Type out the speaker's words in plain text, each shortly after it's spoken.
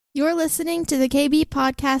You're listening to the KB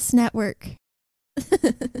Podcast Network.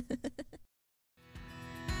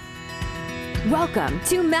 Welcome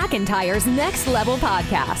to McIntyre's Next Level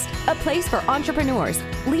Podcast, a place for entrepreneurs,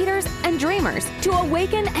 leaders, and dreamers to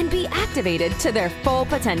awaken and be activated to their full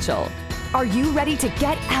potential. Are you ready to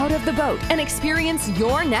get out of the boat and experience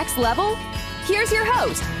your next level? Here's your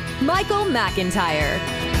host, Michael McIntyre.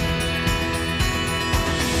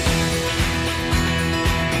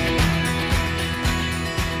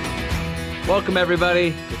 Welcome, everybody.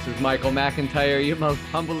 This is Michael McIntyre, your most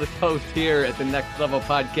humblest host here at the Next Level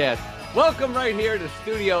Podcast. Welcome right here to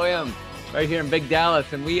Studio M, right here in Big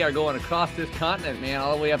Dallas. And we are going across this continent, man,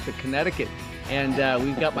 all the way up to Connecticut. And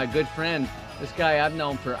we've got my good friend, this guy I've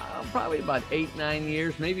known for probably about 8-9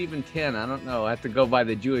 years, maybe even 10. I don't know. I have to go by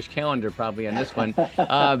the Jewish calendar probably on this one.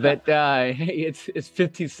 But it's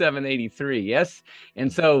 5783, yes?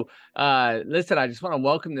 And so, listen, I just want to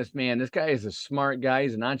welcome this man. This guy is a smart guy.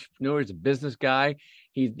 He's an entrepreneur. He's a business guy.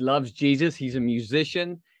 He loves Jesus. He's a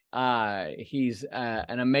musician. He's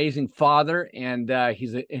an amazing father, and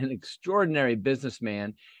he's an extraordinary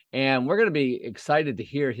businessman. And we're going to be excited to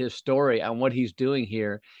hear his story on what he's doing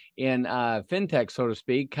here in fintech, so to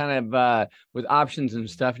speak, kind of with options and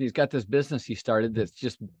stuff. And he's got this business he started that's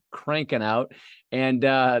just cranking out. And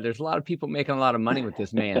there's a lot of people making a lot of money with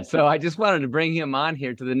this man. So I just wanted to bring him on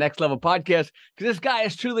here to the Next Level Podcast because this guy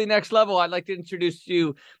is truly next level. I'd like to introduce to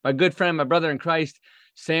you my good friend, my brother in Christ,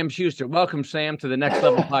 Sam Schuster. Welcome, Sam, to the Next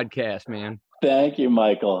Level Podcast, man. Thank you,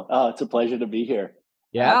 Michael. Oh, it's a pleasure to be here.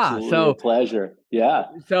 Yeah. Absolutely So a pleasure. Yeah.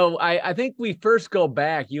 So I think we first go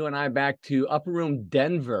back, you and I, back to Upper Room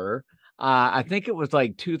Denver. I think it was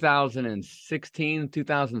like 2016,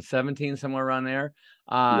 2017, somewhere around there.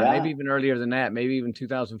 Maybe even earlier than that, maybe even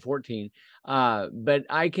 2014. But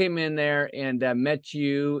I came in there and met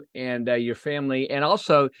you and your family. And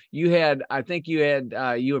also you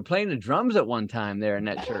were playing the drums at one time there in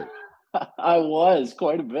that church. I was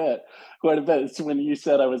quite a bit. So when you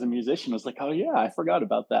said I was a musician, I was like, oh yeah, I forgot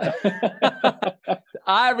about that.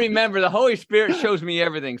 I remember the Holy Spirit shows me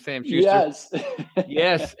everything, Sam Schuster. Yes.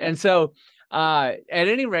 Yes. And so at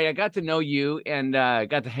any rate, I got to know you and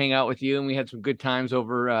got to hang out with you, and we had some good times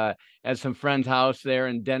over at some friend's house there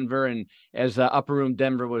in Denver. And as Upper Room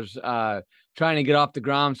Denver was trying to get off the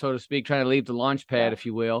ground, so to speak, trying to leave the launch pad, if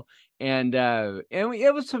you will. And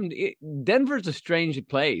it was Denver's a strange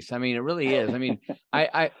place. I mean, it really is. I mean,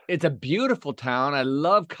 it's a beautiful town. I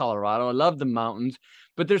love Colorado. I love the mountains,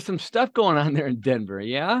 but there's some stuff going on there in Denver.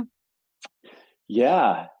 Yeah.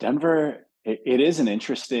 Yeah. Denver,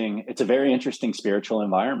 it's a very interesting spiritual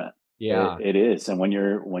environment. Yeah, it is. And when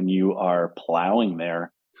you are plowing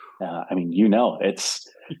there, it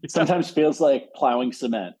sometimes feels like plowing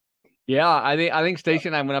cement. Yeah, I think Stacey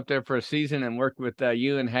and I went up there for a season and worked with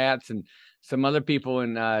you and Hats and some other people,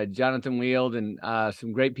 and Jonathan Wield and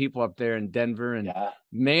some great people up there in Denver. And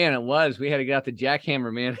man, we had to get out the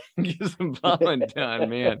jackhammer, man, and get some plowing done,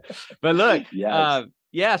 man. But look,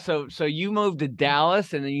 yes. So you moved to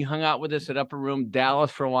Dallas, and then you hung out with us at Upper Room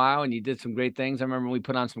Dallas for a while, and you did some great things. I remember we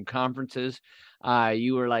put on some conferences.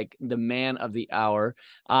 You were like the man of the hour.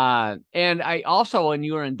 And I also, when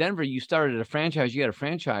you were in Denver, you started a franchise. You had a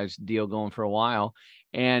franchise deal going for a while,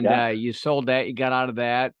 and you sold that. You got out of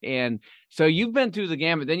that, and so you've been through the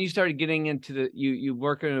gamut. Then you started getting into you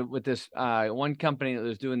working with this one company that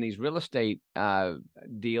was doing these real estate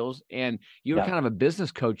deals, and you were kind of a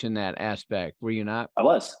business coach in that aspect, were you not? I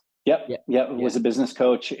was. Yep. Was a business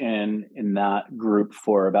coach in that group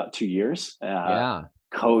for about 2 years.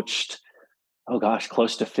 Coached,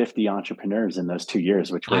 close to 50 entrepreneurs in those 2 years,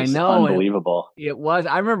 which was unbelievable. It was.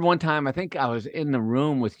 I remember one time, I think I was in the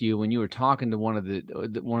room with you when you were talking to one of the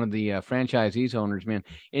franchisees owners, man.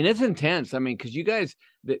 And it's intense. I mean, because you guys,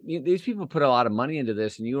 these people put a lot of money into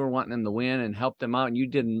this, and you were wanting them to win and help them out, and you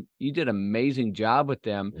did an amazing job with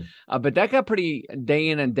them. But that got pretty day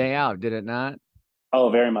in and day out, did it not? Oh,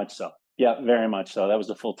 very much so. Yeah, very much so. That was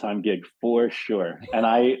a full-time gig for sure. And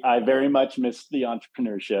I very much missed the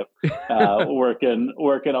entrepreneurship,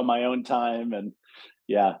 working on my own time. And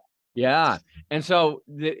yeah. Yeah. And so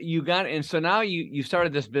so now you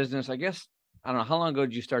started this business, I guess, I don't know, how long ago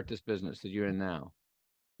did you start this business that you're in now?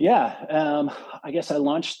 Yeah. I guess I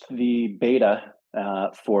launched the beta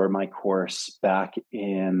for my course back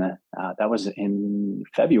that was in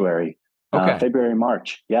February. Okay. February,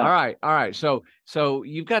 March. Yeah. All right. So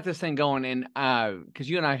you've got this thing going, and because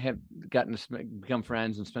you and I have gotten to become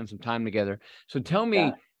friends and spend some time together. So tell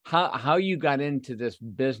me how you got into this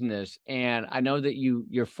business. And I know that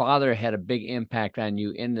your father had a big impact on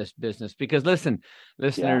you in this business, because listen,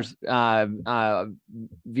 listeners,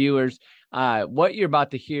 viewers, what you're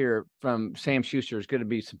about to hear from Sam Schuster is going to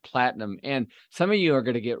be some platinum. And some of you are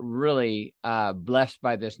going to get really blessed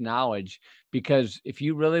by this knowledge, because if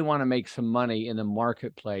you really want to make some money in the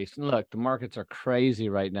marketplace, and look, the markets are crazy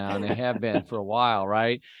right now, and they have been for a while,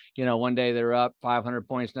 right? One day they're up 500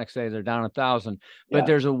 points, next day they're down 1,000. But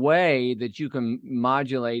there's a way that you can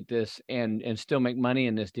modulate this and still make money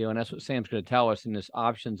in this deal. And that's what Sam's going to tell us in this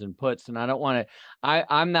options and puts. And I don't want to,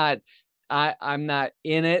 I'm not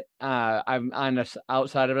in it. I'm on the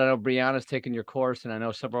outside of it. I know Brianna's taking your course, and I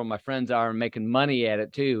know several of my friends are making money at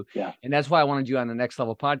it too. Yeah. And that's why I wanted you on the Next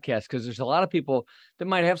Level podcast, because there's a lot of people that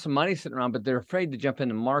might have some money sitting around, but they're afraid to jump in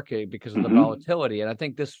the market because of the volatility. And I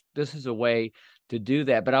think this is a way to do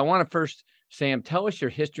that. But I want to first, Sam, tell us your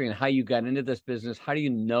history and how you got into this business. How do you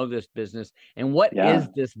know this business, and what is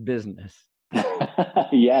this business?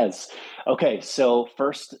 Yes. Okay. So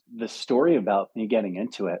first, the story about me getting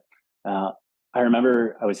into it. I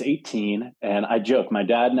remember I was 18, and I joke, my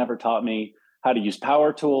dad never taught me how to use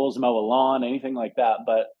power tools, mow a lawn, anything like that.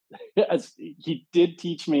 But he did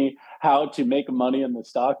teach me how to make money in the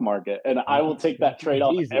stock market. And I will take that trade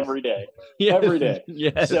off every day, every day.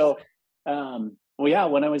 Yes. So,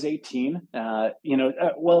 when I was 18,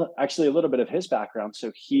 actually a little bit of his background.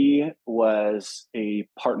 So he was a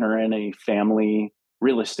partner in a family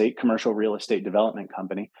commercial real estate development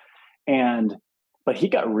company. But he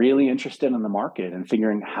got really interested in the market and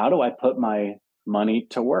figuring, how do I put my money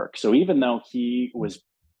to work? So even though he was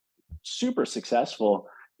super successful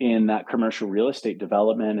in that commercial real estate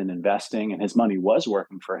development and investing, and his money was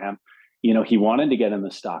working for him, he wanted to get in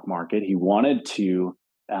the stock market. He wanted to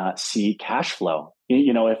see cash flow.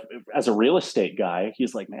 If as a real estate guy,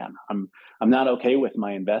 he's like, man, I'm not okay with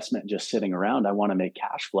my investment just sitting around. I want to make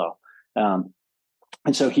cash flow.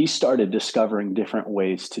 And so he started discovering different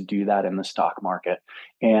ways to do that in the stock market.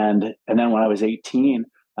 And then when I was 18,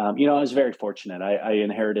 I was very fortunate. I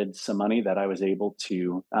inherited some money that I was able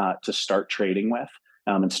to start trading with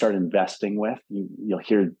and start investing with. You'll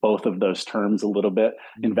hear both of those terms a little bit,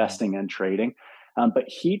 investing and trading. But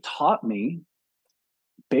he taught me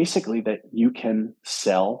basically that you can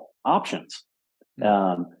sell options.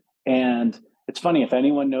 And it's funny, if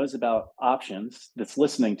anyone knows about options that's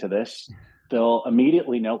listening to this, they'll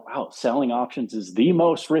immediately know, wow, selling options is the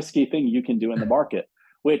most risky thing you can do in the market,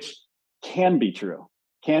 which can be true.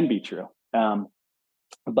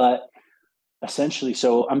 But essentially,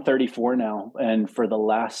 so I'm 34 now, and for the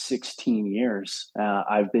last 16 years,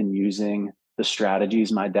 I've been using the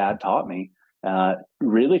strategies my dad taught me,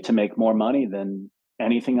 really to make more money than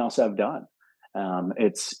anything else I've done.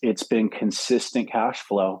 It's been consistent cash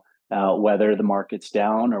flow, whether the market's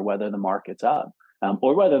down or whether the market's up.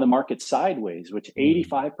 Or whether the market's sideways, which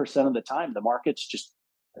 85% of the time, the market's just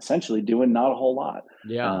essentially doing not a whole lot.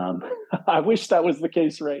 Yeah. I wish that was the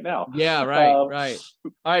case right now. Yeah. Right. Right.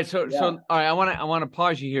 All right. So all right. I want to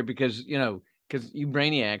pause you here because you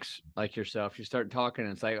brainiacs like yourself, you start talking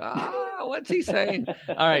and it's like, what's he saying?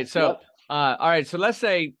 All right. So, all right. So let's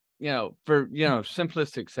say, for,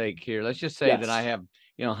 simplistic sake here, let's just say that I have,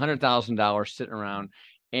 $100,000 sitting around.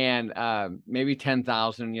 And maybe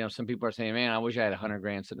 10,000, some people are saying, man, I wish I had 100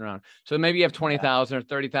 grand sitting around. So maybe you have 20,000 or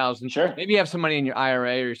 30,000. Sure. Maybe you have some money in your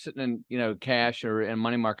IRA, or you're sitting in, cash or in a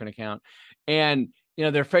money market account. And,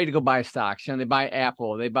 they're afraid to go buy stocks. They buy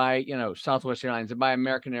Apple, they buy, Southwest Airlines, they buy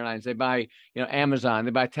American Airlines, they buy, Amazon,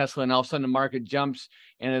 they buy Tesla, and all of a sudden the market jumps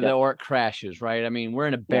or it crashes, right? I mean, we're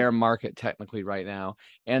in a bear market technically right now.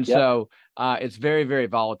 And so it's very, very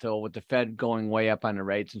volatile with the Fed going way up on the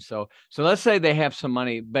rates. And so let's say they have some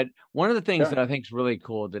money, but one of the things that I think is really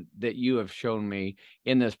cool that you have shown me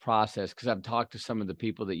in this process, because I've talked to some of the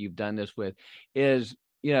people that you've done this with, is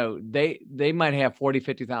they might have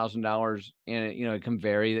 $40,000, $50,000 in it. It can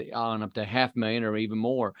vary on up to $500,000 or even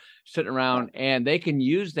more sitting around, and they can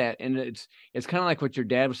use that. And it's kind of like what your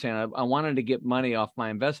dad was saying. I wanted to get money off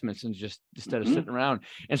my investments and just instead of sitting around.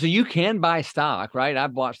 And so you can buy stock, right?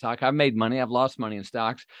 I've bought stock. I've made money. I've lost money in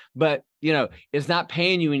stocks, but it's not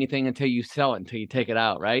paying you anything until you sell it, until you take it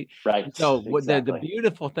out, right? Right. So the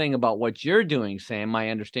beautiful thing about what you're doing, Sam,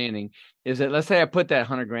 my understanding is that, let's say I put that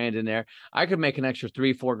 100 grand in there, I could make an extra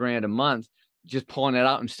 $3-4 grand a month just pulling it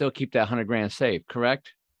out and still keep that 100 grand safe,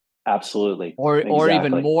 correct? Absolutely. Or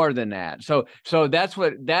even more than that. So that's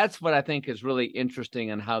what I think is really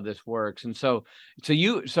interesting on how this works. And so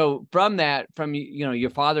from your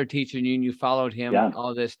father teaching you, and you followed him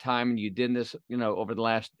all this time, and you did this, over the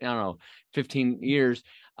last, 15 years.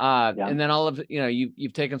 And then all of,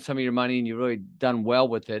 you've taken some of your money and you've really done well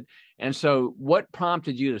with it. And so what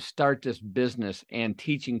prompted you to start this business and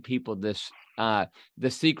teaching people this, the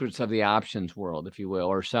secrets of the options world, if you will,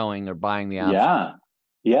 or selling or buying the options?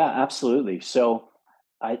 Yeah, absolutely. So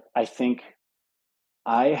I think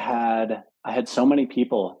I had so many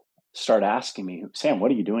people start asking me, Sam,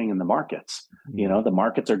 what are you doing in the markets? Mm. The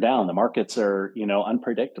markets are down. The markets are,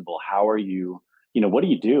 unpredictable. How are you, what do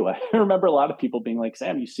you do? I remember a lot of people being like,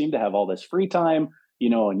 Sam, you seem to have all this free time. I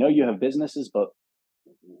know you have businesses, but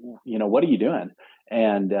what are you doing?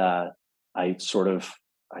 And I sort of,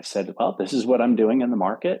 I said, well, this is what I'm doing in the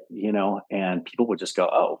market, and people would just go,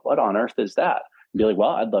 oh, what on earth is that? And be like,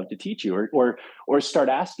 well, I'd love to teach you, or start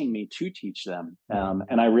asking me to teach them.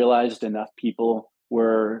 And I realized enough people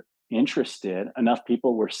were interested, enough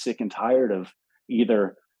people were sick and tired of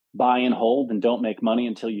either buy and hold and don't make money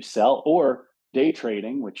until you sell, or day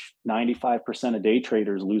trading, which 95% of day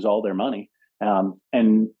traders lose all their money.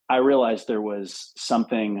 And I realized there was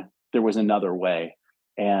another way,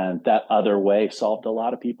 and that other way solved a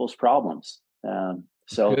lot of people's problems.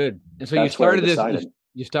 So Good. And so that's where I decided.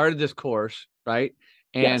 you started this course, right?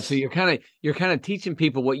 And Yes. so you're kind of teaching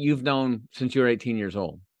people what you've known since you were 18 years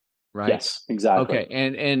old, right? Yes, exactly. Okay.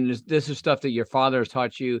 And this is stuff that your father has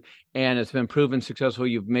taught you, and it's been proven successful.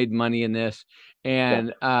 You've made money in this,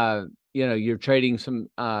 and you're trading some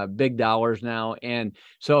big dollars now. And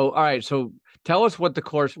so, all right. So tell us what's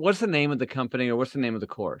the name of the company, or what's the name of the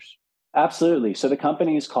course? Absolutely. So the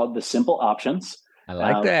company is called The Simple Options. I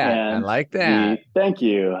like that. I like that. Thank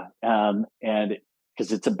you. And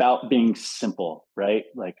because it's about being simple, right?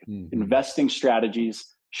 Like investing strategies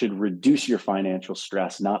should reduce your financial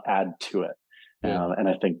stress, not add to it. And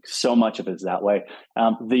I think so much of it is that way.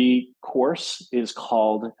 The course is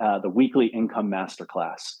called the Weekly Income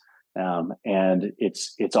Masterclass. And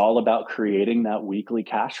it's all about creating that weekly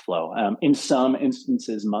cash flow. In some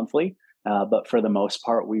instances, monthly. But for the most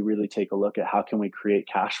part, we really take a look at how can we create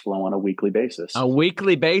cash flow on a weekly basis. A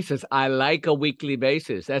weekly basis. I like a weekly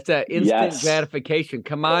basis. That's an instant gratification.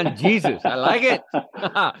 Come on, Jesus. I like it.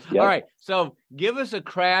 All right. So give us a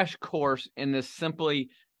crash course in this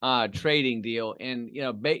simply trading deal, and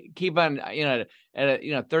keep on at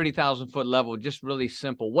a 30,000 foot level, just really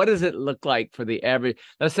simple. What does it look like for the average?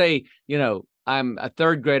 Let's say I'm a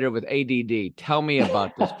third grader with ADD. Tell me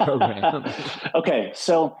about this program. Okay,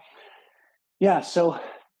 so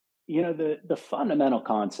the fundamental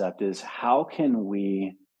concept is how can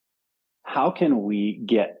we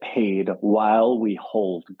get paid while we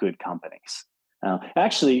hold good companies?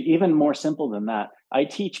 Actually, even more simple than that, I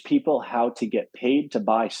teach people how to get paid to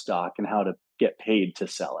buy stock and how to get paid to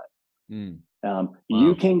sell it. Wow.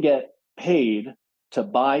 You can get paid to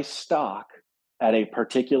buy stock at a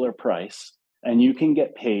particular price, and you can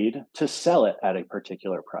get paid to sell it at a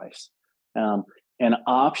particular price. And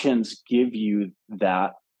options give you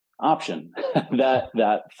that option,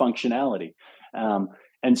 that functionality.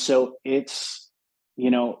 And so it's,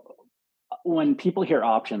 when people hear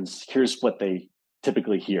options, here's what they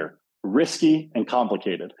typically hear: risky and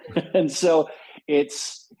complicated. And so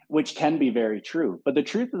which can be very true. But the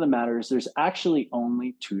truth of the matter is there's actually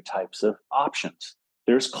only two types of options.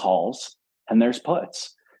 There's calls and there's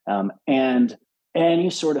puts. And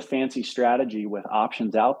any sort of fancy strategy with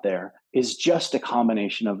options out there is just a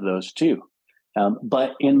combination of those two.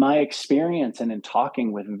 But in my experience and in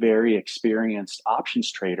talking with very experienced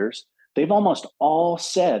options traders, they've almost all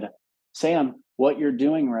said, Sam, what you're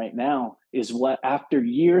doing right now is what, after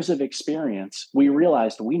years of experience, we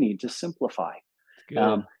realized we need to simplify.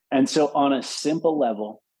 And so on a simple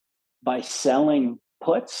level, by selling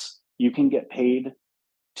puts, you can get paid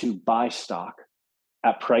to buy stock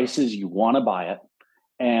at prices you want to buy it.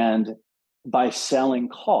 And by selling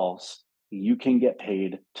calls, you can get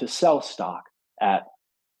paid to sell stock at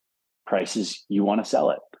prices you want to sell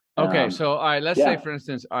it. Okay. So, all right, let's say, for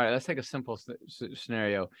instance, let's take a simple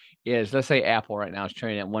scenario is, let's say Apple right now is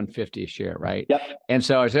trading at 150 a share, right? Yep. And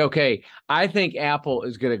so I say, okay, I think Apple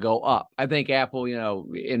is going to go up. I think Apple,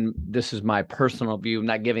 this is my personal view, I'm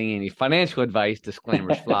not giving any financial advice,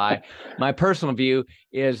 disclaimers fly. My personal view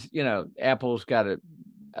is, Apple's got a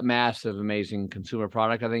massive, amazing consumer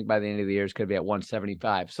product. I think by the end of the year, it's going to be at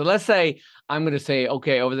 175. So let's say I'm going to say,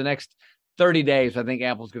 okay, over the next 30 days, I think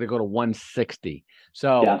Apple's going to go to 160.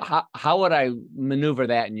 So how would I maneuver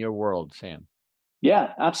that in your world, Sam?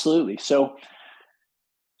 Yeah, absolutely. So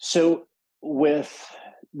with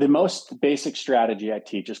the most basic strategy I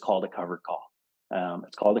teach is called a covered call.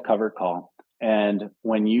 It's called a covered call. And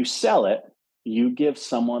when you sell it, you give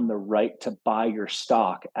someone the right to buy your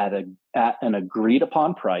stock at an agreed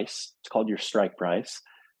upon price. It's called your strike price,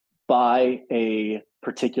 by a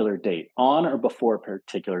particular date, on or before a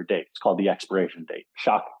particular date. It's called the expiration date.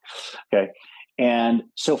 Shocking. Okay. And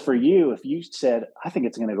so for you, if you said, I think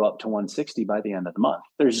it's going to go up to 160 by the end of the month,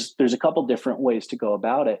 there's a couple different ways to go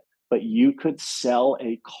about it. but you could sell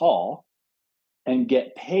a call and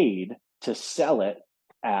get paid to sell it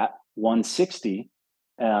at 160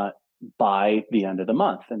 by the end of the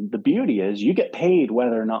month. And the beauty is you get paid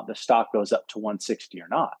whether or not the stock goes up to 160 or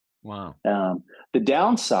not. Wow. The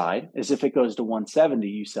downside is if it goes to 170,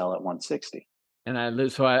 you sell at 160. And I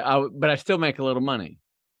lose, but I still make a little money.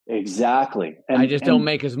 Exactly. And I just don't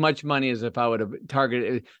make as much money as if I would have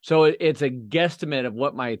targeted. So it's a guesstimate of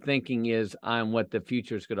what my thinking is on what the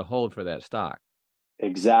future is going to hold for that stock.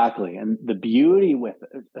 Exactly. And the beauty with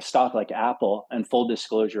a stock like Apple, and full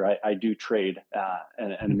disclosure, I do trade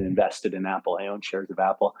and I'm invested in Apple. I own shares of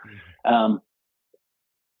Apple.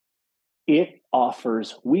 It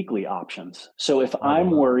offers weekly options. So if I'm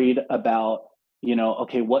worried about,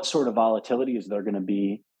 okay, what sort of volatility is there going to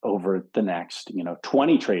be over the next,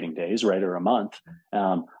 20 trading days, right, or a month,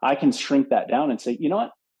 I can shrink that down and say, you know what,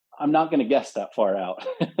 I'm not going to guess that far out.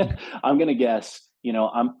 I'm going to guess,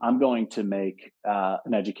 I'm going to make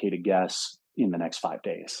an educated guess in the next 5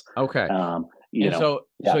 days. Okay. So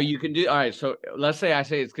you can do, all right. So let's say I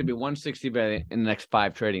say it's going to be 160 in the next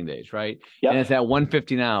 5 trading days, right? Yep. And it's at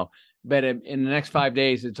 150 now, but in the next 5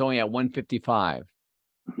 days, it's only at 155.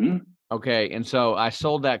 Mm-hmm. Okay. And so I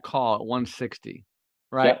sold that call at 160.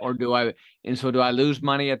 Right. Yep. Or do I lose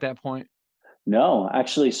money at that point? No,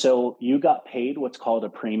 actually. So you got paid what's called a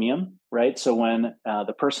premium, right? So when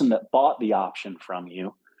the person that bought the option from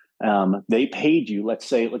you, they paid you, let's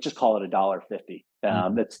just call it $1.50.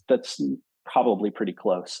 That's probably pretty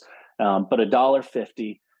close. But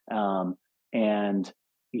 $1.50. And,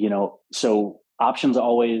 so options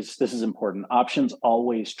always, this is important. Options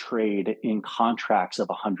always trade in contracts of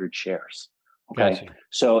 100 shares. Okay. Gotcha.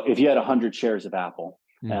 So if you had 100 shares of Apple,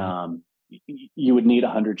 you would need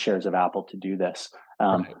 100 shares of Apple to do this.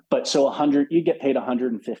 Right. But so you get paid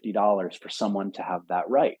 $150 for someone to have that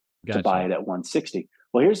right to buy it at 160.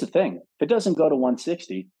 Well, here's the thing. If it doesn't go to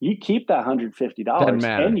 160, you keep that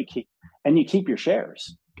 $150 and you keep your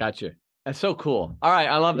shares. Gotcha. That's so cool. All right.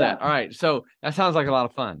 I love that. All right. So that sounds like a lot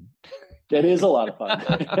of fun. It is a lot of fun.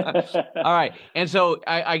 All right. And so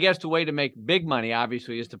I guess the way to make big money,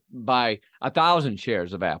 obviously, is to buy 1,000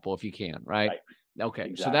 shares of Apple if you can, right? Okay.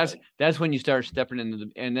 Exactly. So that's when you start stepping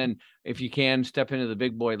into and then if you can step into the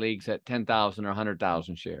big boy leagues at 10,000 or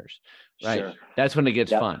 100,000 shares, right? Sure. That's when it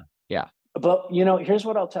gets fun. Yeah. But, here's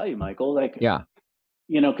what I'll tell you, Michael,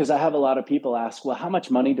 because I have a lot of people ask, well, how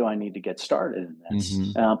much money do I need to get started in this?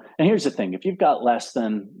 And here's the thing, if you've got less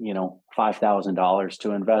than, $5,000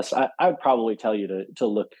 to invest, I would probably tell you to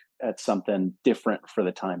look at something different for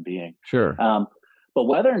the time being. Sure. But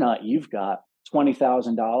Whether or not you've got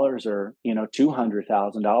 $20,000 or,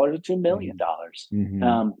 $200,000 or $2 million,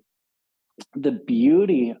 the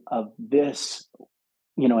beauty of this,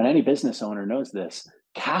 and any business owner knows this,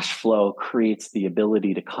 cash flow creates the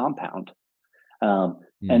ability to compound.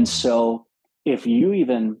 And so if you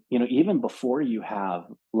even before you have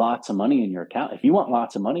lots of money in your account, if you want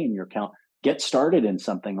lots of money in your account, get started in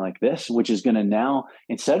something like this, which is going to now,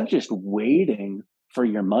 instead of just waiting for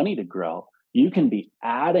your money to grow, you can be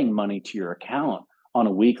adding money to your account on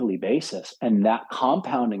a weekly basis. And that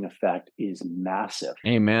compounding effect is massive.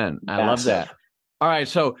 Amen. I love that. All right.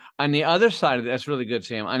 So on the other side of that's really good,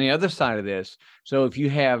 Sam. On the other side of this, so if you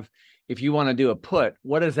want to do a put,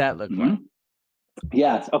 what does that look like?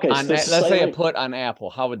 Yeah. Okay. Let's say a put on Apple.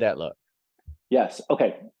 How would that look? Yes.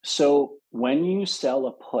 Okay. So when you sell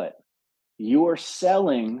a put, you are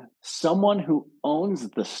selling someone who owns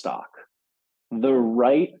the stock the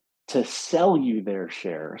right to sell you their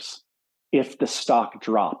shares if the stock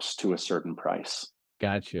drops to a certain price.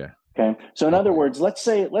 Gotcha. Okay. So in other words, let's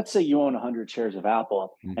say you own 100 shares of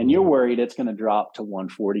Apple and you're worried it's going to drop to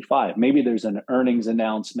 145. Maybe there's an eurnings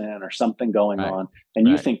announcement or something going on and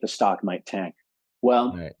you think the stock might tank.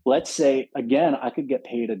 Well, let's say, again, I could get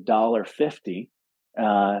paid $1.50,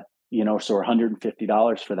 so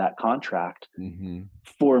 $150 for that contract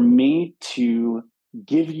for me to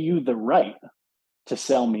give you the right to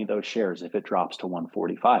sell me those shares if it drops to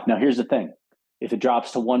 145. Now, here's the thing. If it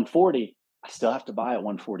drops to 140, I still have to buy at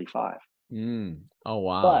 145. Oh,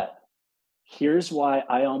 wow. But here's why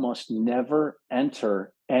I almost never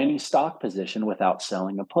enter any stock position without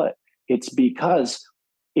selling a put. It's because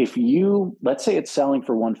let's say it's selling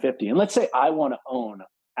for 150, and let's say I want to own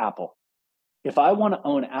Apple. If I want to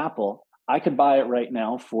own Apple, I could buy it right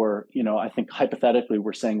now for, I think hypothetically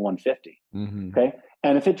we're saying 150. Okay.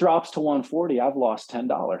 And if it drops to 140, I've lost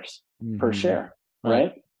 $10 per share.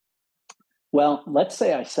 Right. Well, let's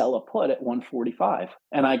say I sell a put at 145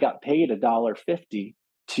 and I got paid $1.50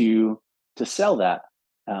 to sell that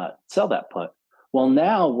put. Well,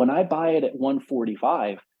 now when I buy it at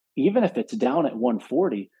 145, even if it's down at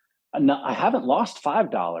 140, No, I haven't lost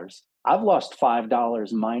 $5. I've lost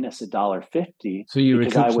 $5 minus $1.50 So you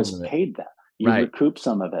because recoup I some was of it. paid that. You Right. recoup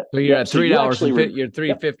some of it. So you're Yep. at So you $3 actually and you're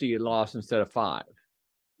 $3.50 you lost instead of $5.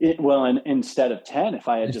 Well, and instead of 10, if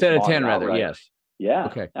I had Instead just of bought 10 it rather, outright. yes. Yeah,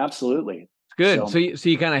 Okay. absolutely. It's good. So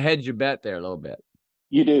you kind of hedge your bet there a little bit.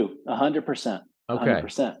 You do 100%. Okay.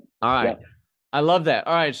 100%. All right. Yep. I love that.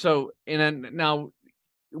 All right. So, and then now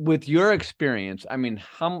with your experience, I mean,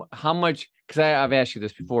 how much, because I've asked you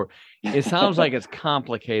this before, it sounds like it's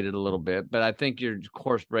complicated a little bit, but I think your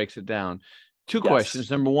course breaks it down. Two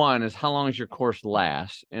questions. Number one is how long does your course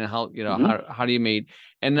last, and how do you meet?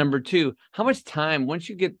 And number two, how much time, once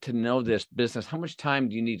you get to know this business, how much time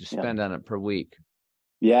do you need to spend on it per week?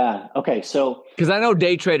 Yeah. Okay. So, because I know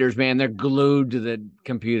day traders, man, they're glued to the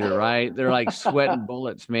computer, right? They're like sweating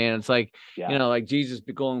bullets, man. It's like, like Jesus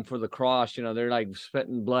going for the cross, they're like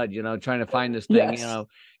sweating blood, trying to find this thing,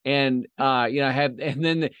 and, and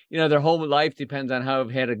then, their whole life depends on how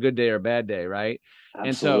they've had a good day or a bad day. Right.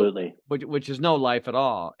 Absolutely. And so, which is no life at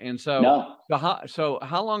all. And so, no. so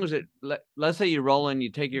how long is it? Let's say you roll in,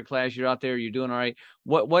 you take your class, you're out there, you're doing all right.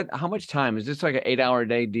 How much time is this? Like an 8-hour a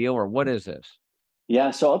day deal, or what is this?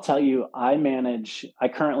 Yeah, so I'll tell you, I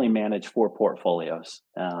currently manage 4 portfolios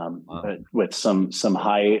with some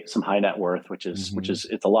high net worth, which is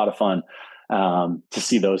it's a lot of fun to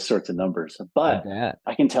see those sorts of numbers. But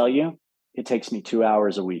I can tell you, it takes me 2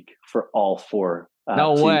 hours a week for all 4.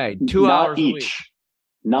 No way, 2 hours each, a week.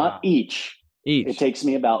 Not each. It takes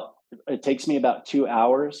me about 2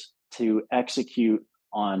 hours to execute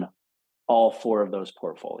on all 4 of those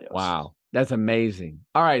portfolios. Wow. That's amazing.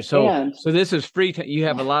 All right. So this is free time. You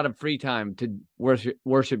have a lot of free time to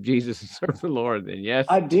worship Jesus and serve the Lord then. Yes,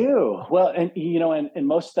 I do. Well, and, and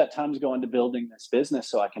most of that time is going to building this business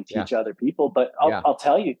so I can teach other people. But I'll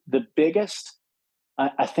tell you, the biggest,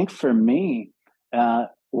 I think for me,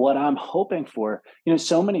 what I'm hoping for,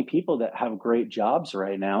 so many people that have great jobs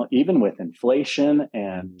right now, even with inflation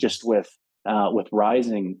and just with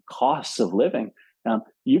rising costs of living,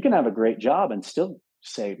 you can have a great job and still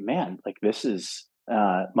say, man, like this is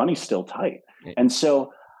money's still tight. And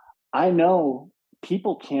so I know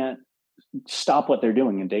people can't stop what they're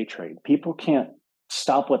doing in day trade. People can't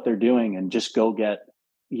stop what they're doing and just go get,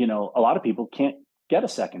 a lot of people can't get a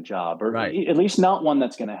second job, or at least not one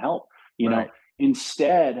that's going to help, know.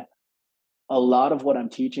 Instead, a lot of what I'm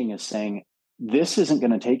teaching is saying, this isn't going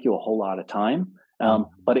to take you a whole lot of time,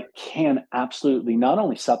 but it can absolutely not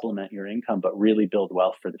only supplement your income, but really build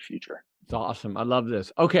wealth for the future. It's awesome. I love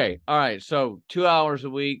this. Okay. All right. So 2 hours a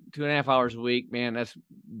week, 2.5 hours a week, man, that's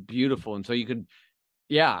beautiful. And so you could,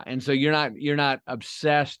 and so you're not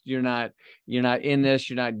obsessed. You're not in this,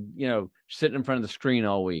 you're not, sitting in front of the screen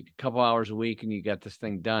all week, a couple hours a week, and you got this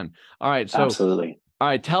thing done. All right. So absolutely. All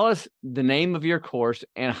right. Tell us the name of your course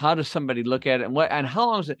and how does somebody look at it, and how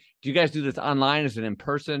long is it? Do you guys do this online? Is it in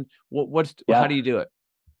person? How do you do it?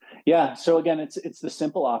 Yeah. So again, it's the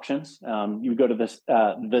Simple Options. You go to this,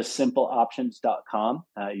 thesimpleoptions.com.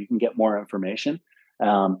 You can get more information.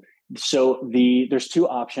 So there's 2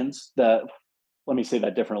 options. Let me say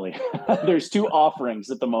that differently. There's 2 offerings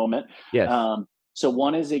at the moment. Yes. So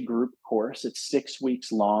one is a group course. It's 6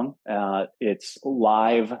 weeks long. It's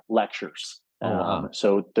live lectures. Wow.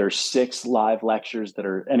 So there's 6 live lectures that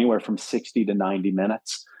are anywhere from 60 to 90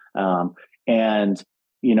 minutes. And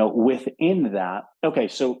within that, okay,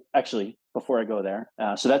 so actually, before I go there,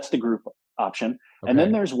 so that's the group option. Okay. And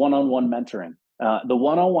then there's one-on-one mentoring. The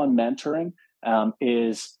one-on-one mentoring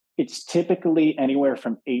it's typically anywhere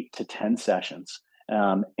from 8 to 10 sessions.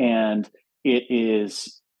 And it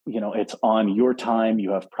is, it's on your time.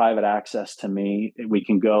 You have private access to me. We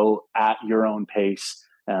can go at your own pace,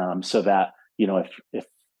 so that, if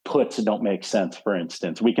puts don't make sense, for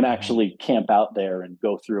instance, we can actually camp out there and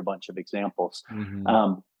go through a bunch of examples.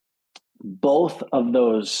 Both of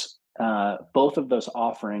those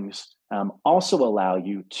offerings also allow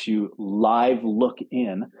you to live look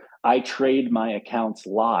in. I trade my accounts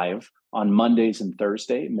live on Mondays and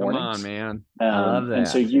Thursday mornings. Come on, man. I love that. And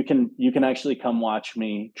so you can actually come watch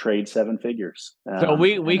me trade 7 figures. So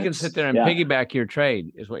we can sit there and piggyback your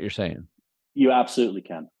trade, is what you're saying. You absolutely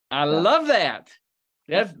can. I love that.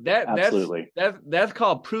 Absolutely. That's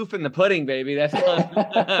called proof in the pudding, baby. That's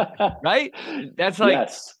right. That's like,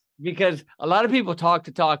 because a lot of people talk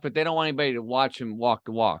the talk, but they don't want anybody to watch them walk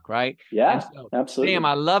the walk, right? Yeah, so, absolutely. Damn,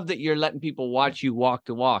 I love that you're letting people watch you walk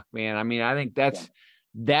the walk, man. I mean, I think that's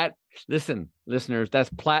listen, listeners, that's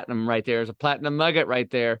platinum right there. There's a platinum nugget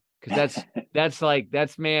right there. Because that's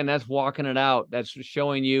walking it out. That's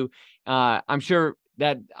showing you. I'm sure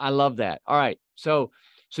that I love that. All right. So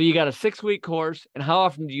you got a 6-week course, and how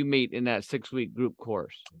often do you meet in that 6-week group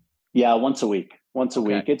course? Yeah, once a week. Once a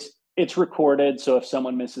Okay. week. It's recorded, so if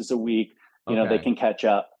someone misses a week, they Okay. can catch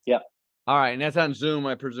up. Yep. All right. And that's on Zoom,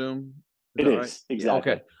 I presume. Is It that right? is. Yeah.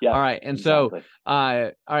 Exactly. Okay. Yep. All right. And so, Exactly.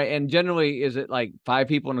 all right. And generally, is it like 5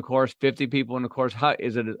 people in the course, 50 people in the course? How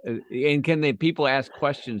is it? And can the people ask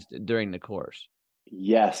questions during the course?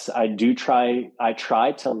 Yes, I do try. I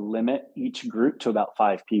try to limit each group to about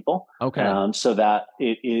 5 people, Okay. so that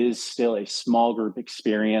it is still a small group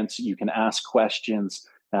experience. You can ask questions,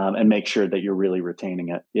 and make sure that you're really retaining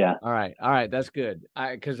it. Yeah. All right. All right. That's good.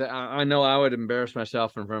 Because I know I would embarrass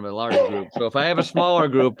myself in front of a large group. So if I have a smaller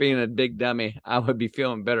group, being a big dummy, I would be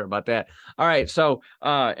feeling better about that. All right. So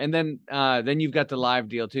and then you've got the live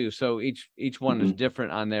deal too. So each one is Mhm.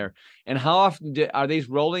 different on there. And how often are these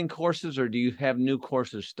rolling courses, or do you have new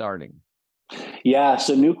courses starting? Yeah.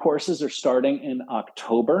 So new courses are starting in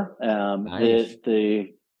October. Nice.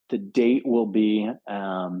 The date will be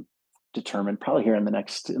determined probably here in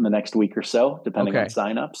the next week or so, depending on Okay.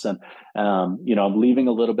 signups. And I'm leaving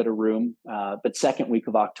a little bit of room, but second week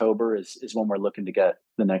of October is when we're looking to get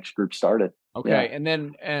the next group started. Yeah. Okay.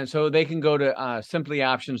 And so they can go to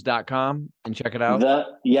simplyoptions.com and check it out.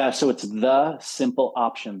 So it's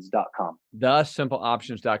thesimpleoptions.com.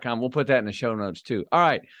 Thesimpleoptions.com. We'll put that in the show notes too. All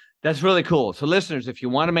right. That's really cool. So listeners, if you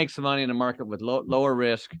want to make some money in the market with lower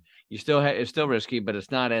risk, it's still risky, but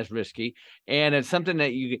it's not as risky. And it's something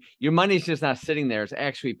that your money's just not sitting there. It's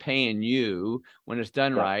actually paying you when it's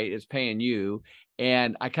done right. It's paying you.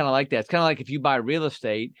 And I kind of like that. It's kind of like if you buy real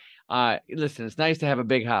estate, listen, it's nice to have a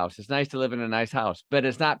big house. It's nice to live in a nice house, but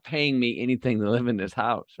it's not paying me anything to live in this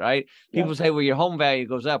house, right? Yeah. People say, well, your home value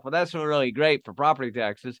goes up. Well, that's really great for property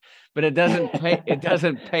taxes, but it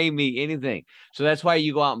doesn't pay me anything. So that's why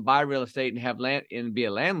you go out and buy real estate and have land and be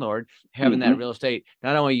a landlord, having that real estate.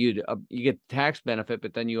 Not only you get the tax benefit,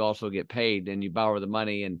 but then you also get paid, and you borrow the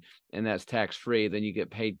money and that's tax free. Then you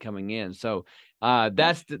get paid coming in. So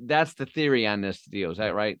that's the theory on this deal. Is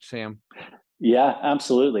that right, Sam? Yeah,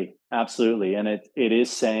 absolutely. Absolutely. And it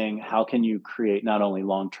is saying, how can you create not only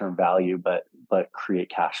long-term value, but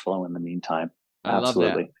create cash flow in the meantime? I love that.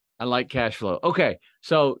 Absolutely. I like cash flow. Okay.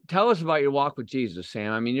 So tell us about your walk with Jesus,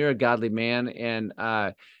 Sam. I mean, you're a godly man, and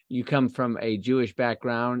you come from a Jewish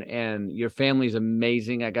background, and your family's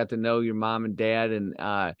amazing. I got to know your mom and dad and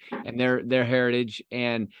their heritage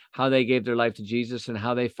and how they gave their life to Jesus and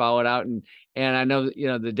how they followed out. And I know,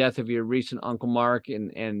 the death of your recent Uncle Mark,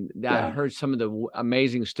 and I heard some of the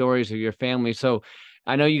amazing stories of your family. So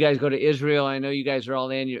I know you guys go to Israel. I know you guys are all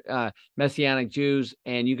in Messianic Jews,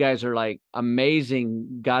 and you guys are like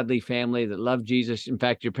amazing, godly family that love Jesus. In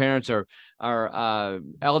fact, your parents are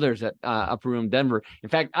elders at Upper Room Denver. In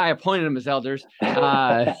fact, I appointed them as elders.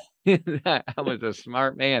 I was a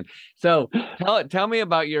smart man. So tell me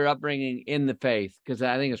about your upbringing in the faith, because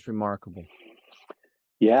I think it's remarkable.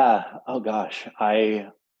 Yeah. Oh gosh, I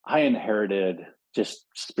inherited just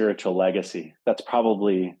spiritual legacy. That's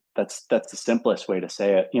the simplest way to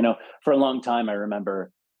say it. For a long time, I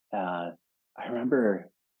remember in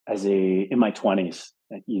my 20s,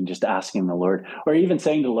 just asking the Lord, or even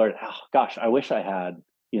saying to the Lord, "Oh gosh, I wish I had,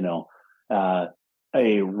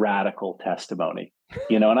 a radical testimony."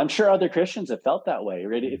 And I'm sure other Christians have felt that way,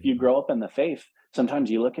 right? If you grow up in the faith,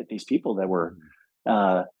 sometimes you look at these people that were,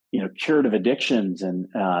 cured of addictions and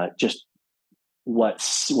just what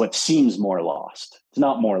seems more lost. It's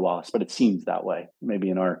not more lost, but it seems that way, maybe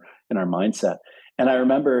in our mindset. And I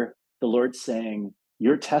remember the Lord saying,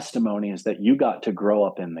 "Your testimony is that you got to grow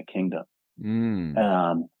up in the kingdom."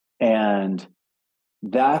 And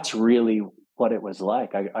that's really what it was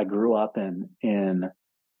like. I grew up in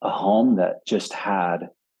a home that just had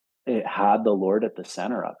the Lord at the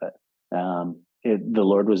center of it. The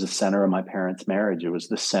Lord was the center of my parents' marriage. It was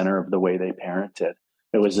the center of the way they parented.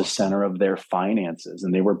 It was the center of their finances,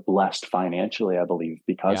 and they were blessed financially, I believe,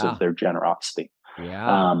 because of their generosity.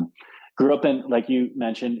 Yeah. Grew up in, like you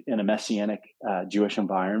mentioned, in a Messianic Jewish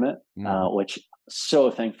environment, which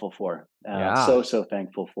so thankful for. So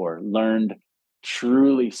thankful for. Learned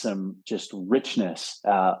truly some just richness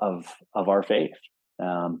of our faith,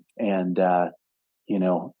 and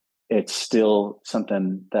it's still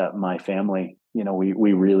something that my family, we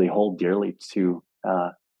really hold dearly to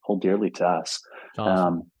us.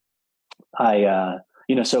 Awesome.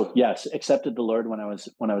 So yes, accepted the Lord when I was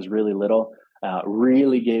really little.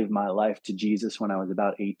 Really gave my life to Jesus when I was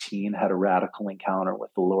about 18. Had a radical encounter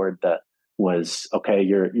with the Lord that was, okay,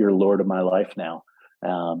 you're Lord of my life now,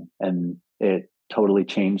 and it totally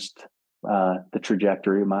changed the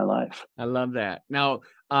trajectory of my life. I love that. Now,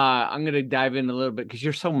 I'm going to dive in a little bit because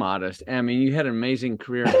you're so modest. I mean, you had an amazing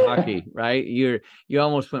career in hockey, right? You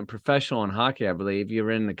almost went professional in hockey, I believe. You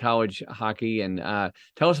were in the college hockey, and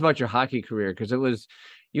tell us about your hockey career, because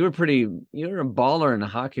you were a baller in the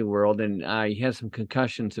hockey world, and you had some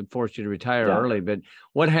concussions that forced you to retire early. But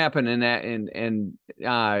what happened in that? And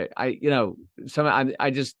I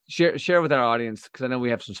just share with our audience, because I know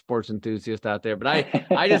we have some sports enthusiasts out there. But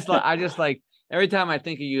I just like. Every time I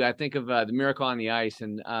think of you, I think of the Miracle on the Ice,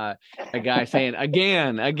 and a guy saying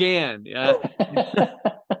again. Yeah.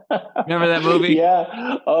 Remember that movie?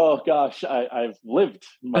 Yeah. Oh gosh, I've lived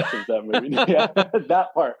much of that movie. Yeah,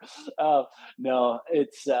 that part. No,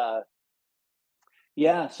 it's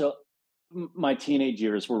yeah. So my teenage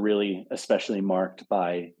years were really especially marked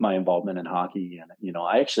by my involvement in hockey, and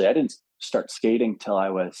I didn't start skating till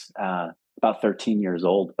I was about 13 years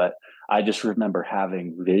old, but I just remember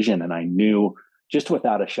having vision, and I knew just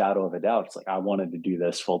without a shadow of a doubt, it's like I wanted to do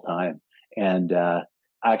this full time. And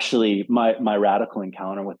actually, my radical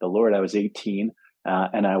encounter with the Lord, I was 18,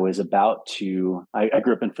 and I was about to. I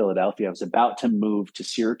grew up in Philadelphia. I was about to move to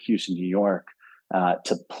Syracuse, New York,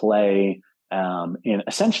 to play in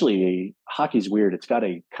essentially hockey's weird. It's got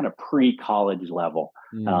a kind of pre-college level,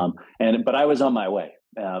 but I was on my way.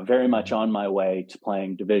 Very much on my way to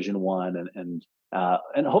playing Division I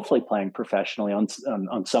and hopefully playing professionally on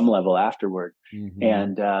some level afterward. Mm-hmm.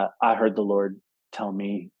 And I heard the Lord tell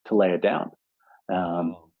me to lay it down,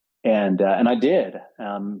 and I did.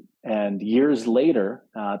 And years later,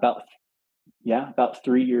 about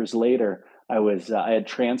 3 years later, I had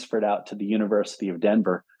transferred out to the University of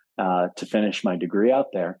Denver to finish my degree out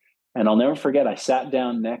there. And I'll never forget, I sat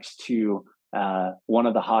down next to one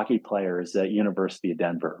of the hockey players at University of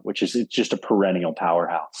Denver, which is just a perennial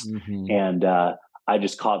powerhouse. Mm-hmm. And I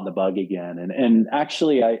just caught the bug again. And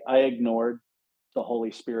actually, I ignored the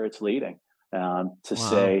Holy Spirit's leading to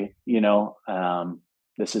say,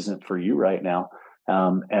 this isn't for you right now.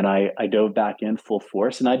 And I dove back in full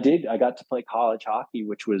force, and I got to play college hockey,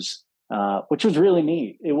 which was really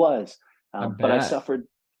neat. It was, but I suffered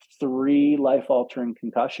 3 life-altering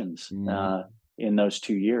concussions in those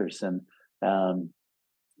 2 years. And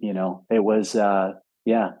it was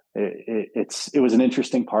it was an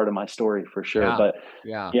interesting part of my story for sure. Yeah. But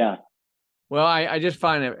yeah. Well, I just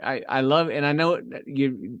find it. I love, and I know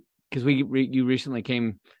you, because you recently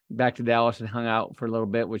came back to Dallas and hung out for a little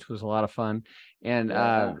bit, which was a lot of fun. And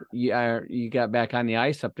you got back on the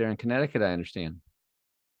ice up there in Connecticut, I understand.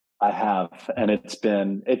 I have, and it's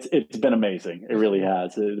been amazing. It really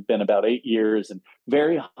has. It's been about 8 years, and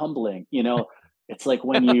very humbling. It's like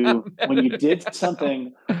when you did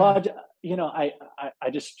something. Well, I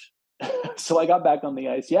just so I got back on the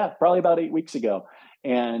ice. Yeah, probably about 8 weeks ago,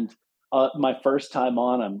 and my first time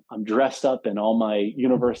on, I'm dressed up in all my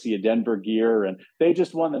University of Denver gear, and they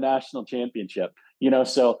just won the national championship.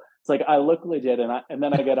 So it's like I look legit, and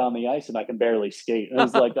then I get on the ice and I can barely skate. And I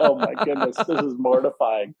was like, oh my goodness, this is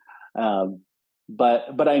mortifying.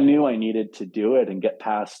 But I knew I needed to do it and get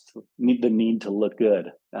past the need to look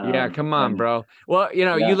good. Yeah, come on, bro. Well,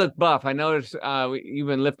 you look buff. I noticed you've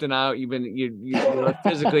been lifting out. You look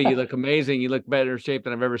physically, you look amazing. You look better shape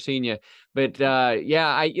than I've ever seen you. But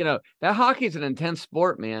that hockey is an intense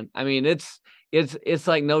sport, man. I mean, it's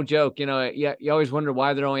like no joke. You always wonder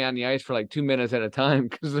why they're only on the ice for like 2 minutes at a time,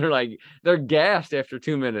 because they're gassed after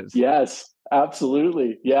 2 minutes. Yes.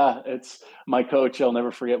 Absolutely. Yeah. It's my coach. I'll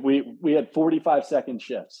never forget. We had 45-second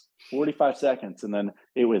shifts, 45 seconds. And then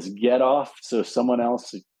it was get off so someone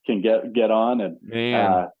else can get on. And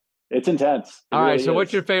it's intense. All right. So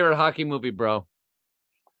what's your favorite hockey movie, bro?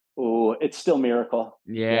 Oh, it's still Miracle.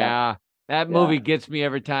 Yeah. That movie gets me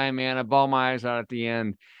every time, man. I bawl my eyes out at the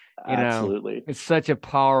end. Absolutely. It's such a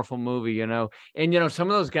powerful movie, and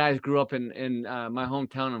some of those guys grew up in my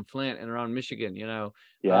hometown in Flint and around Michigan, and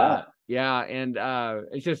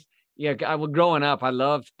it's just, I was growing up, I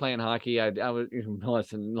loved playing hockey. I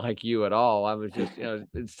wasn't like you at all. I was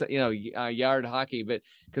just, yard hockey, but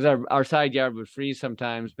because our side yard would freeze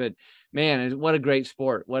sometimes, but man, what a great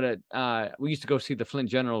sport. We used to go see the Flint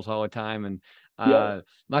Generals all the time, and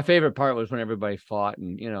my favorite part was when everybody fought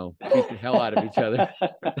and beat the hell out of each other.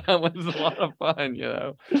 That was a lot of fun,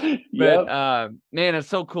 But man, it's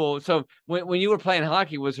so cool. So when you were playing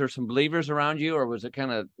hockey, was there some believers around you, or was it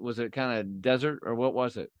kind of desert, or what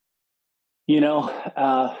was it?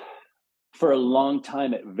 For a long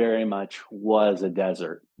time, it very much was a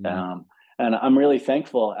desert. And I'm really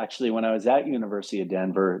thankful. Actually, when I was at University of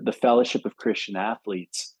Denver, the Fellowship of Christian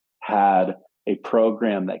Athletes had a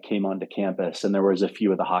program that came onto campus, and there was a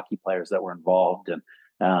few of the hockey players that were involved, and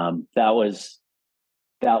that was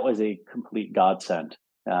a complete godsend.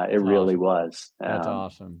 It really was. That's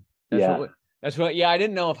awesome. That's what, yeah, I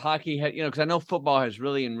didn't know if hockey had, because I know football has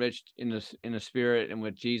really enriched in the spirit and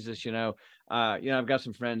with Jesus, I've got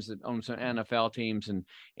some friends that own some NFL teams and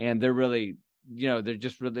they're really, they're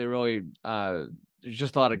just really, there's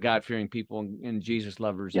just a lot of God-fearing people and Jesus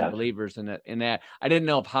lovers and believers in that. I didn't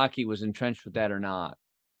know if hockey was entrenched with that or not.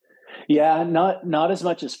 Yeah, not as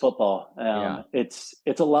much as football. It's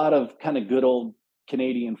a lot of kind of good old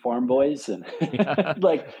Canadian farm boys and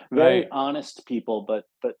like very honest people, but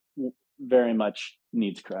very much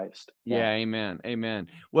needs Christ. Yeah. Amen.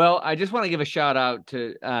 Well, I just want to give a shout out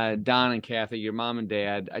to Don and Kathy, your mom and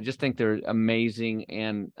dad. I just think they're amazing,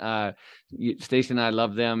 and Stacy and I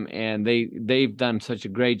love them, and they've done such a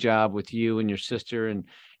great job with you and your sister,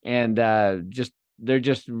 and they're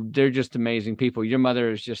just amazing people. Your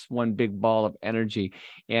mother is just one big ball of energy,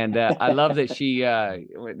 and I love that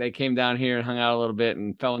they came down here and hung out a little bit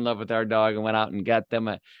and fell in love with our dog and went out and got them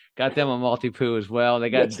a Maltipoo as well.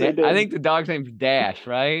 They got I think the dog's name's Dash,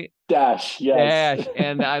 right? Dash, yes. Dash,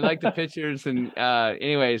 and I like the pictures. And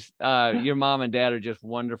anyways, your mom and dad are just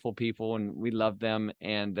wonderful people, and we love them.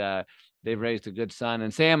 And they've raised a good son.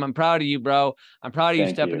 And Sam, I'm proud of you, bro. I'm proud of you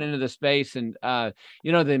stepping into the space. And, the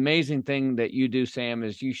amazing thing that you do, Sam,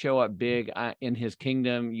 is you show up big in his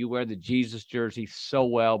kingdom. You wear the Jesus jersey so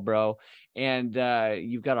well, bro. And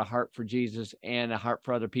you've got a heart for Jesus and a heart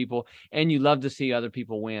for other people. And you love to see other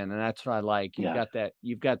people win. And that's what I like. You've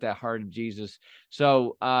got that heart of Jesus.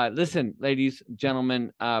 So listen, ladies,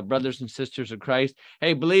 gentlemen, brothers and sisters of Christ.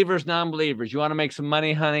 Hey, believers, non-believers, you want to make some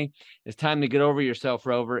money, honey? It's time to get over yourself,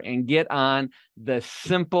 Rover, and get on the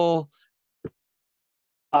simple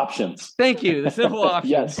options. Thank you. The simple options.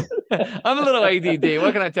 Yes. I'm a little ADD.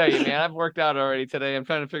 What can I tell you, man? I've worked out already today. I'm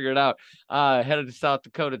trying to figure it out. Headed to South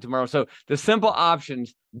Dakota tomorrow. So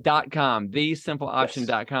thesimpleoptions.com,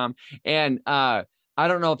 thesimpleoption.com. And I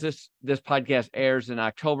don't know if this podcast airs in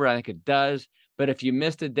October. I think it does. But if you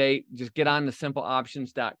missed a date, just get on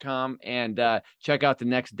thesimpleoptions.com and check out the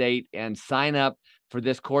next date and sign up for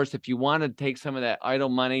this course. If you want to take some of that idle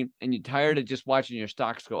money and you're tired of just watching your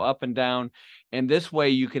stocks go up and down, and this way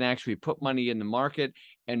you can actually put money in the market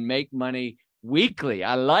and make money weekly.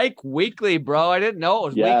 I like weekly, bro. I didn't know it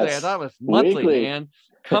was weekly. I thought it was monthly, man.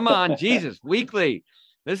 Come on, Jesus, weekly.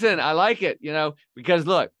 Listen, I like it, because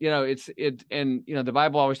look, the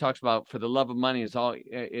Bible always talks about for the love of money is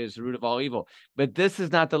the root of all evil. But this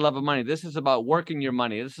is not the love of money. This is about working your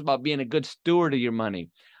money. This is about being a good steward of your money.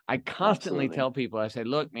 I constantly tell people, I say,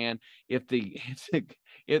 look, man, if the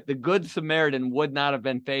Good Samaritan would not have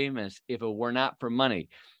been famous if it were not for money.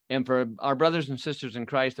 And for our brothers and sisters in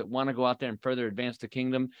Christ that want to go out there and further advance the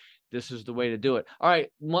kingdom, this is the way to do it. All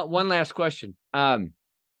right, one last question.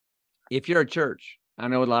 If you're a church, I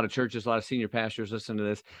know a lot of churches, a lot of senior pastors listen to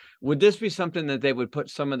this. Would this be something that they would put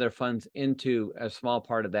some of their funds into, a small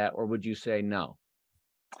part of that, or would you say no?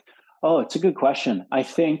 Oh, it's a good question. I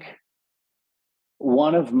think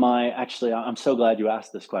I'm so glad you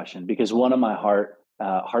asked this question, because one of my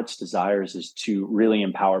heart's desires is to really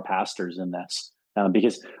empower pastors in this.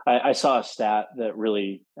 Because I saw a stat that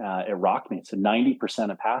really, it rocked me. It said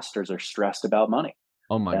 90% of pastors are stressed about money.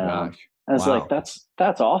 Oh my gosh. And it's like,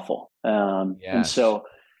 that's awful. And so,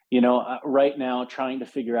 right now trying to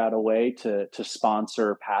figure out a way to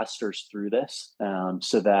sponsor pastors through this,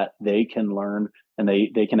 so that they can learn and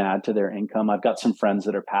they can add to their income. I've got some friends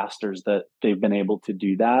that are pastors that they've been able to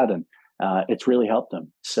do that, and it's really helped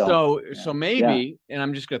them. So maybe, and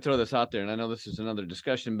I'm just going to throw this out there, and I know this is another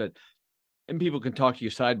discussion, and people can talk to you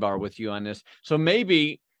sidebar with you on this. So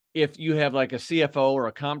maybe if you have like a CFO or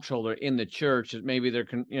a comptroller in the church, maybe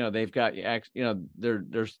they've got,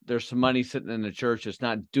 there's some money sitting in the church that's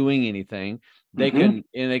not doing anything. They could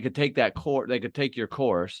take that course. They could take your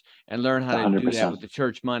course and learn how to 100%. Do that with the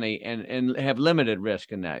church money and have limited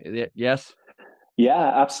risk in that. Yes.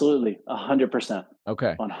 Yeah, absolutely. 100%.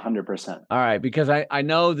 Okay. 100%. All right. Because I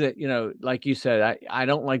know that, like you said, I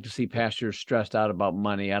don't like to see pastors stressed out about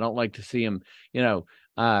money. I don't like to see them,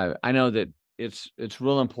 I know that it's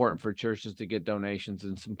real important for churches to get donations,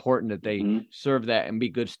 and it's important that they serve that and be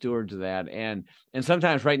good stewards of that. And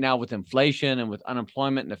sometimes right now with inflation and with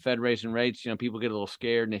unemployment and the Fed raising rates, people get a little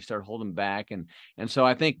scared and they start holding back. And so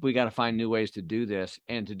I think we got to find new ways to do this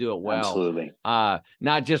and to do it well. Absolutely.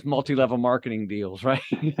 Not just multi-level marketing deals, right?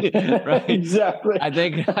 Right. Exactly. I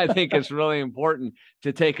think it's really important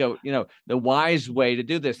to take the wise way to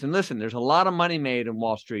do this. And listen, there's a lot of money made in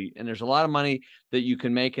Wall Street, and there's a lot of money that you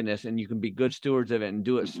can make in this, and you can be good good stewards of it and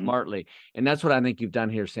do it smartly. And that's what I think you've done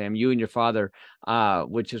here, Sam, you and your father,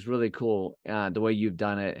 which is really cool, the way you've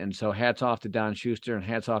done it. And so hats off to Don Schuster and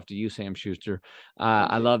hats off to you, Sam Schuster.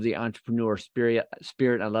 I love the entrepreneur spirit.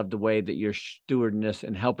 I love the way that you're stewarding this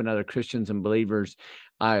and helping other Christians and believers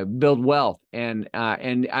build wealth and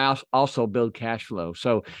also build cash flow.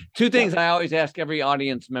 So two things I always ask every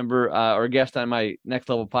audience member or guest on my Next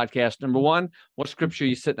Level podcast. Number one, what scripture are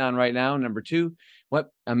you sitting on right now? Number two, what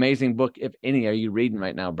amazing book, if any, are you reading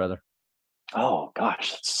right now, brother? Oh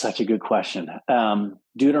gosh, that's such a good question.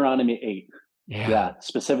 Deuteronomy 8. Yeah,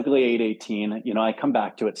 specifically 8:18. You know, I come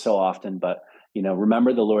back to it so often, but you know,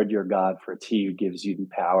 remember the Lord your God, for it's He who gives you the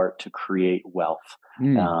power to create wealth.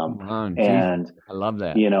 And I love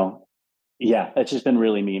that. You know, yeah, it's just been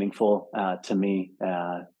really meaningful to me,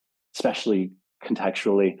 especially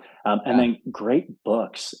contextually. And then great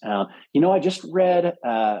books. You know, I just read.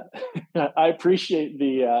 I appreciate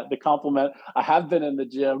the compliment. I have been in the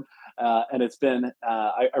gym, and it's been.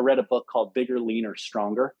 I read a book called Bigger, Leaner,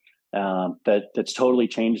 Stronger. That's totally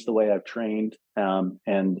changed the way I've trained.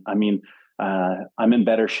 And I mean, I'm in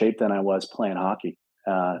better shape than I was playing hockey.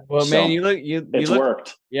 Well, man, it's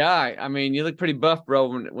worked. Yeah. I mean, you look pretty buff,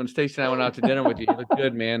 bro. When Stacey and I went out to dinner with you, you look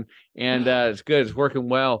good, man. And it's good. It's working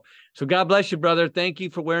well. So God bless you, brother. Thank you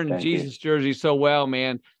for wearing the Jesus jersey so well,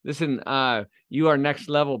 man. Listen, you are next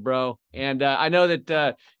level, bro. And I know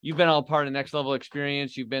that you've been all part of Next Level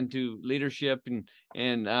Experience. You've been to leadership and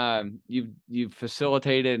you've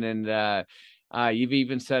facilitated and you've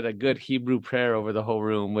even said a good Hebrew prayer over the whole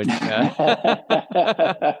room, which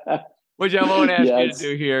which I won't ask you to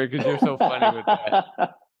do here because you're so funny with that.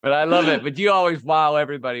 But I love it. But you always wow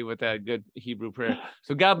everybody with that good Hebrew prayer.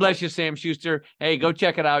 So God bless you, Sam Schuster. Hey, go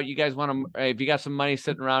check it out. You guys want to, if you got some money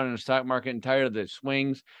sitting around in the stock market and tired of the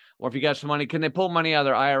swings, or if you got some money, can they pull money out of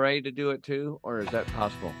their IRA to do it too? Or is that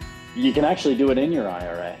possible? You can actually do it in your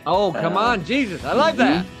IRA. Oh, come on, Jesus. I like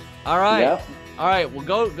that. All right. Yep. All right. Well,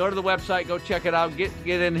 go to the website. Go check it out. Get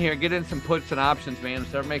in here. Get in some puts and options, man.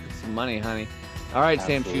 Start making some money, honey. All right,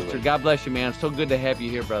 Absolutely. Sam Schuster. God bless you, man. So good to have you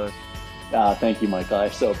here, brother. Thank you, Michael. I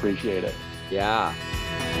so appreciate it. Yeah.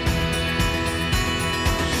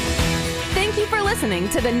 Thank you for listening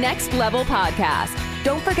to the Next Level Podcast.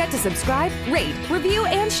 Don't forget to subscribe, rate, review,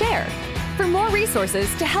 and share. For more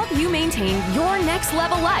resources to help you maintain your next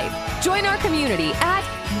level life, join our community at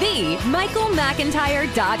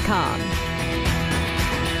themichaelmcintyre.com.